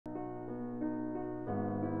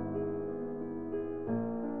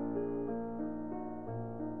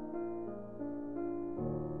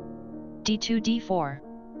d2 d4,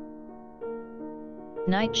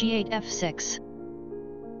 knight g8 f6,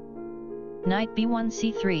 knight b1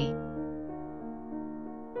 c3,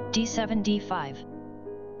 d7 d5,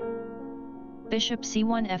 bishop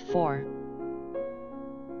c1 f4,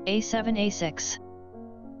 a7 a6,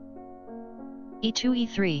 e2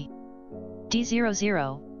 e3,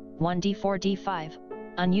 d00, 1 d4 d5,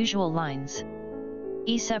 unusual lines,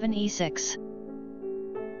 e7 e6,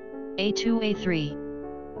 a2 a3,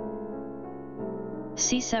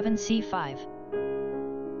 c7 c5,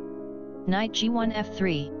 knight g1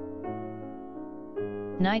 f3,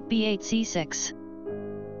 knight b8 c6,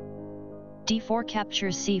 d4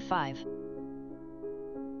 captures c5,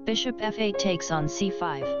 bishop f8 takes on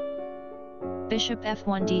c5, bishop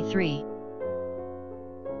f1 d3,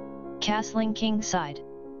 castling king side,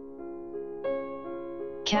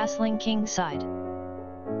 castling king side,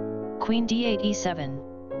 queen d8 e7,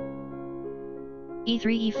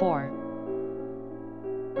 e3 e4,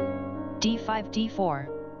 d5 d4,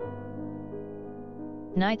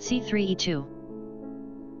 knight c3 e2,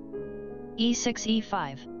 e6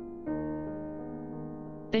 e5,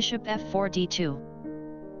 bishop f4 d2,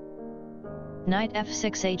 knight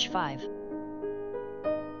f6 h5,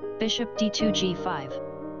 bishop d2 g5,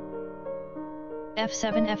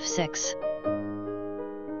 f7 f6,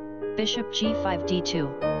 bishop g5 d2,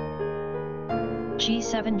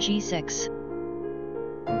 g7 g6,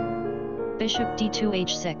 bishop d2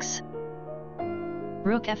 h6,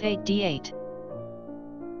 rook f8 d8,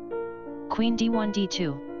 queen d1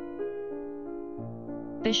 d2,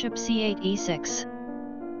 bishop c8 e6,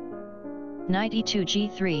 knight e2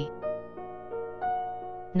 g3,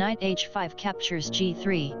 knight h5 captures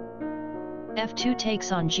g3, f2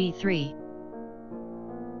 takes on g3,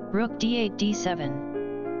 rook d8 d7,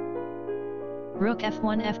 rook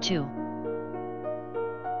f1 f2,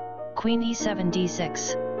 queen e7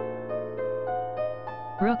 d6,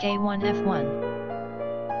 rook a1 f1,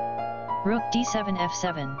 rook d7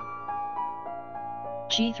 f7,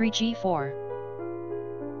 g3 g4,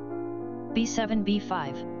 b7 b5,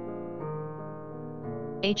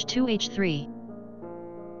 h2 h3,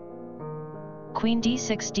 queen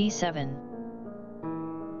d6 d7,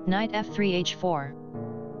 knight f3 h4,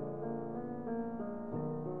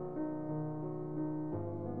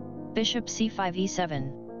 bishop c5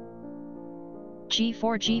 e7,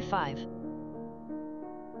 g4 g5,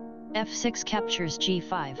 f6 captures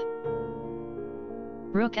g5,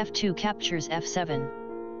 rook f2 captures f7,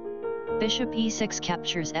 bishop e6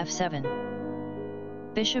 captures f7,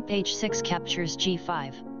 bishop h6 captures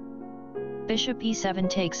g5, bishop e7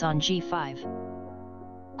 takes on g5,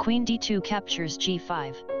 queen d2 captures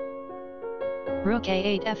g5, rook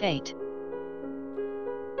a8 f8,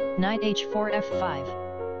 knight h4 f5,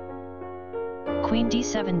 queen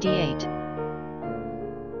d7 d8,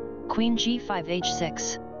 queen g5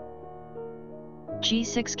 h6,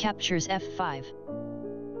 g6 captures f5,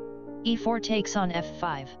 e4 takes on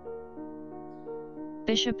f5,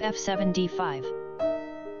 bishop f7 d5,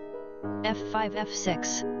 f5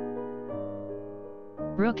 f6,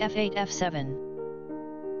 rook f8 f7,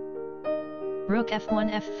 rook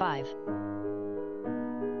f1 f5,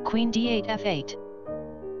 queen d8 f8,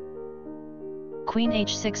 queen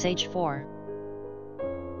h6 h4,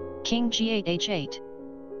 king g8 h8,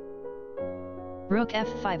 rook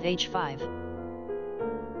f5 h5,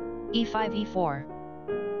 e5 e4,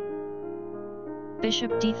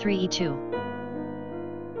 bishop d3 e2,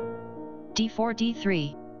 d4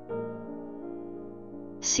 d3,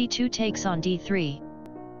 c2 takes on d3,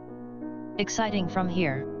 exciting from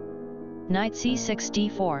here, knight c6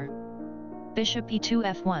 d4, bishop e2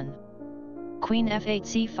 f1, queen f8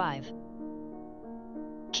 c5,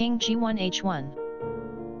 king g1 h1,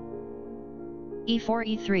 e4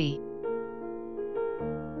 e3,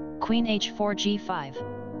 queen h4 g5,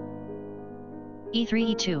 e3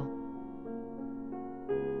 e2,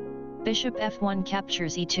 bishop f1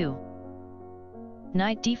 captures e2,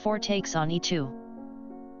 knight d4 takes on e2,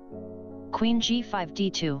 queen g5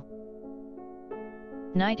 d2,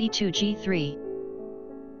 knight e2 g3,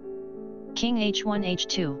 king h1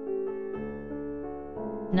 h2,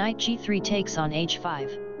 knight g3 takes on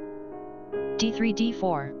h5, d3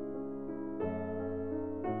 d4,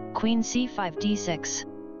 queen c5 d6,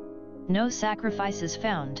 no sacrifices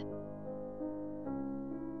found.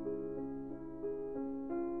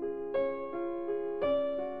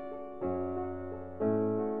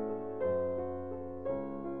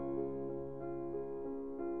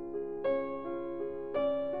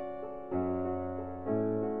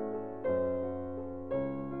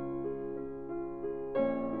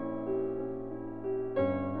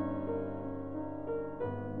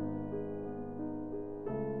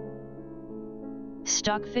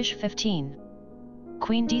 Stockfish 15.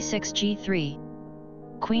 Queen d6 g3.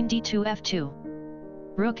 Queen d2 f2.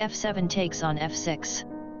 Rook f7 takes on f6.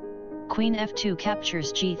 Queen f2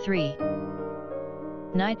 captures g3.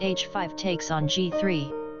 Knight h5 takes on g3.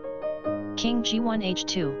 King g1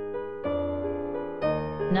 h2.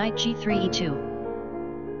 Knight g3 e2.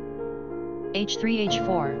 h3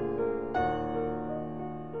 h4.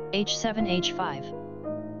 h7 h5.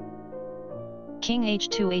 King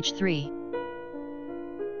h2 h3.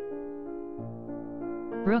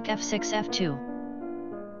 Rook f6 f2.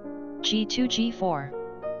 g2 g4.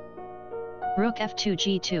 Rook f2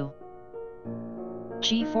 g2.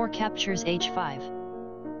 g4 captures h5.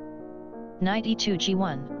 Knight e2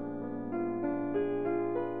 g1.